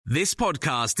This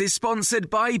podcast is sponsored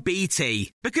by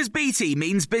BT, because BT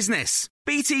means business.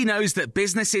 BT knows that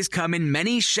businesses come in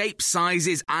many shapes,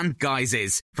 sizes and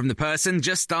guises, from the person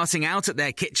just starting out at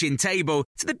their kitchen table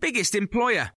to the biggest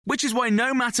employer, which is why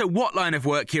no matter what line of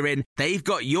work you're in, they've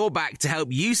got your back to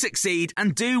help you succeed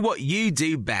and do what you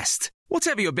do best.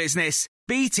 Whatever your business,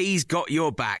 BT's got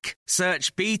your back.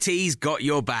 Search BT's got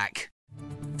your back.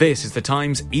 This is the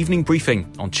Times evening briefing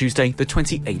on Tuesday, the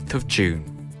 28th of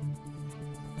June.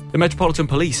 The Metropolitan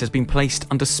Police has been placed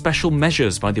under special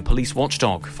measures by the police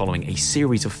watchdog following a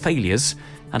series of failures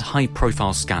and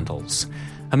high-profile scandals.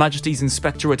 Her Majesty's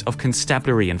Inspectorate of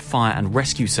Constabulary and Fire and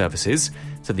Rescue Services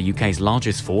said the UK's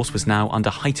largest force was now under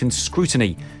heightened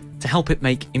scrutiny to help it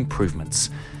make improvements.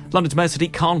 London's Mayor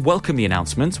Sadiq Khan welcomed the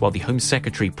announcement, while the Home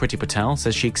Secretary Priti Patel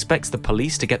says she expects the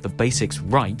police to get the basics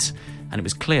right, and it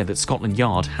was clear that Scotland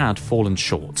Yard had fallen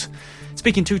short.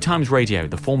 Speaking to Times Radio,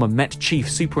 the former Met Chief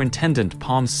Superintendent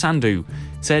Parm Sandhu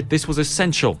said this was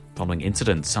essential following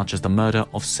incidents such as the murder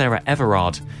of Sarah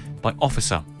Everard by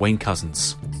Officer Wayne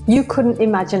Couzens. You couldn't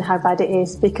imagine how bad it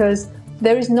is, because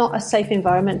there is not a safe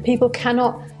environment. People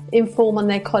cannot inform on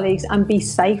their colleagues and be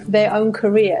safe. Their own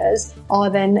careers are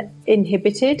then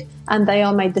inhibited and they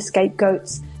are made the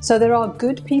scapegoats. So there are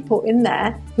good people in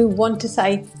there who want to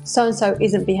say so-and-so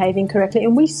isn't behaving correctly.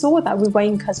 And we saw that with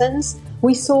Wayne Couzens.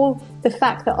 We saw the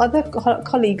fact that other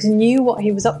colleagues knew what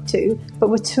he was up to, but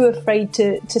were too afraid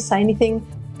to say anything.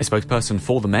 A spokesperson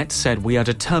for the Met said, "We are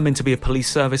determined to be a police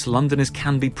service Londoners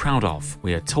can be proud of.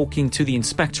 We are talking to the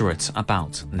Inspectorate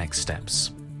about next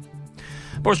steps."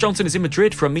 Boris Johnson is in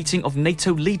Madrid for a meeting of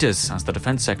NATO leaders as the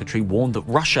Defence Secretary warned that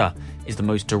Russia is the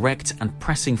most direct and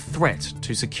pressing threat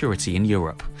to security in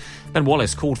Europe. Ben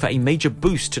Wallace called for a major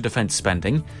boost to defence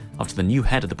spending after the new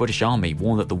head of the British Army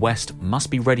warned that the West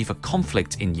must be ready for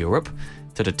conflict in Europe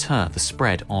to deter the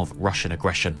spread of Russian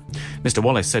aggression. Mr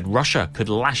Wallace said Russia could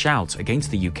lash out against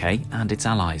the UK and its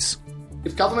allies.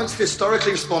 If governments have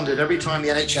historically responded every time the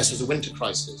NHS has a winter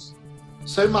crisis,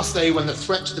 so must they when the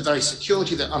threat to the very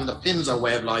security that underpins our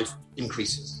way of life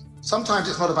increases. Sometimes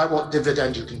it's not about what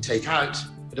dividend you can take out,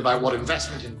 but about what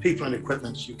investment in people and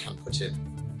equipment you can put in.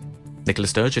 Nicola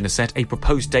Sturgeon has set a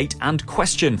proposed date and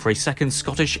question for a second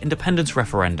Scottish independence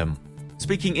referendum.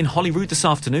 Speaking in Holyrood this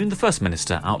afternoon, the First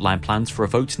Minister outlined plans for a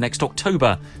vote next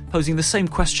October, posing the same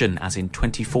question as in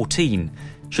 2014.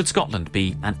 Should Scotland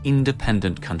be an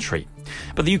independent country?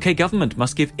 But the UK government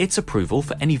must give its approval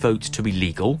for any vote to be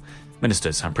legal.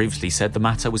 Ministers had previously said the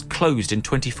matter was closed in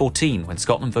 2014 when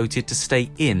Scotland voted to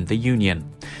stay in the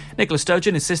Union. Nicola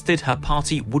Sturgeon insisted her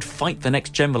party would fight the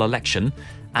next general election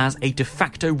as a de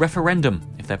facto referendum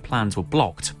if their plans were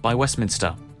blocked by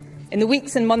Westminster. In the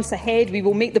weeks and months ahead, we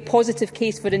will make the positive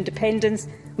case for independence.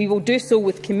 We will do so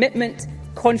with commitment,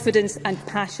 confidence and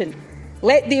passion.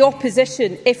 Let the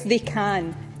opposition, if they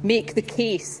can, make the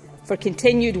case for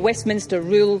continued Westminster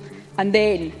rule, and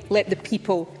then let the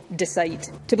people decide.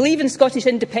 To believe in Scottish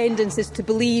independence is to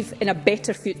believe in a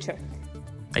better future.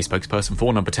 A spokesperson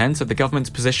for Number 10 said the government's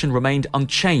position remained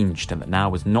unchanged and that now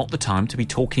was not the time to be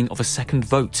talking of a second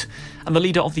vote. And the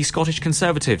leader of the Scottish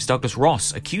Conservatives, Douglas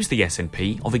Ross, accused the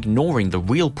SNP of ignoring the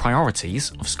real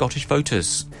priorities of Scottish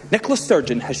voters. Nicola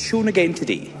Sturgeon has shown again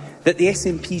today that the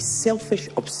SNP's selfish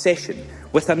obsession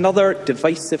with another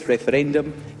divisive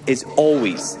referendum is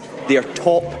always their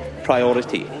top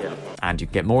priority. And you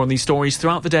can get more on these stories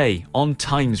throughout the day on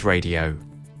Times Radio.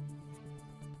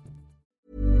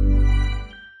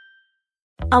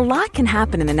 A lot can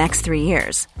happen in the next 3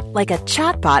 years. Like a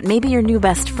chatbot may be your new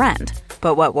best friend.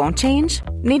 But what won't change?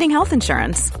 Needing health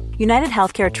insurance. United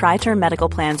Healthcare Tri-Term Medical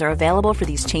Plans are available for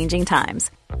these changing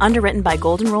times. Underwritten by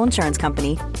Golden Rule Insurance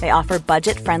Company, they offer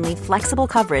budget-friendly, flexible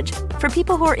coverage for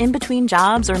people who are in between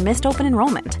jobs or missed open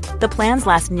enrollment. The plans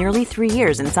last nearly 3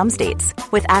 years in some states,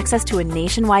 with access to a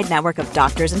nationwide network of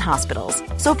doctors and hospitals.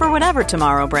 So for whatever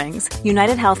tomorrow brings,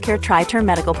 United Healthcare Tri-Term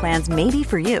Medical Plans may be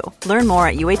for you. Learn more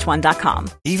at uh1.com.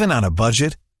 Even on a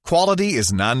budget, quality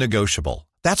is non-negotiable.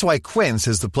 That's why Quince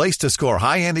is the place to score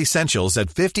high-end essentials at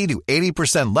 50 to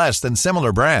 80% less than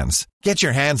similar brands. Get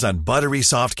your hands on buttery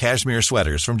soft cashmere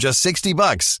sweaters from just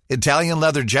 $60, Italian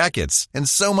leather jackets, and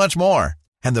so much more.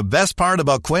 And the best part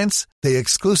about Quince, they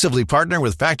exclusively partner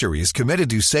with factories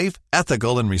committed to safe,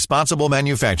 ethical, and responsible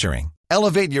manufacturing.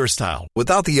 Elevate your style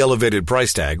without the elevated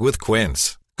price tag with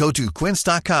Quince. Go to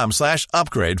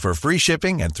quince.com/upgrade for free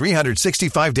shipping and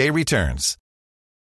 365-day returns.